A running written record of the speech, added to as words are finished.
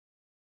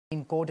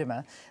Nadine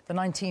Gordimer, the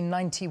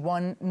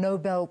 1991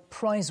 Nobel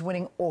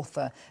Prize-winning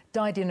author,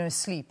 died in her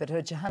sleep at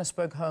her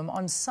Johannesburg home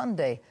on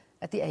Sunday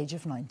at the age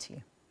of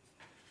 90.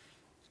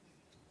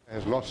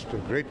 Has lost a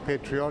great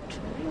patriot,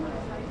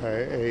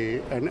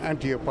 an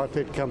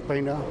anti-apartheid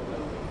campaigner,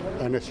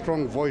 and a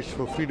strong voice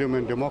for freedom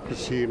and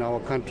democracy in our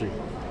country.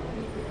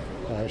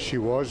 She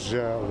was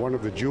one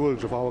of the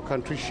jewels of our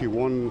country. She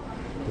won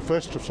the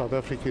first of South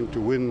African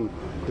to win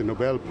the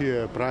Nobel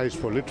Prize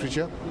for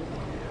Literature.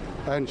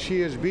 And she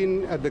has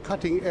been at the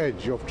cutting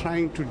edge of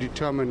trying to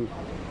determine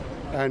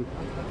and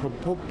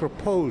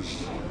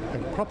propose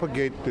and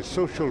propagate the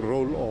social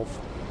role of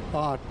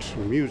art,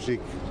 music,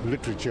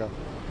 literature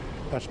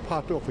as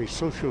part of a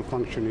social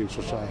function in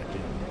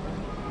society.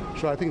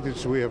 So I think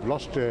we have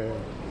lost a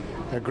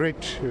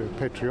great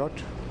patriot.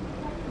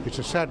 It's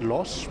a sad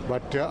loss,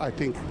 but I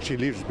think she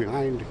leaves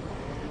behind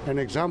an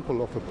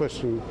example of a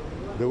person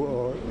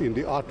in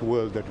the art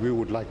world that we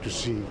would like to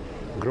see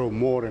grow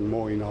more and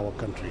more in our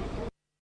country.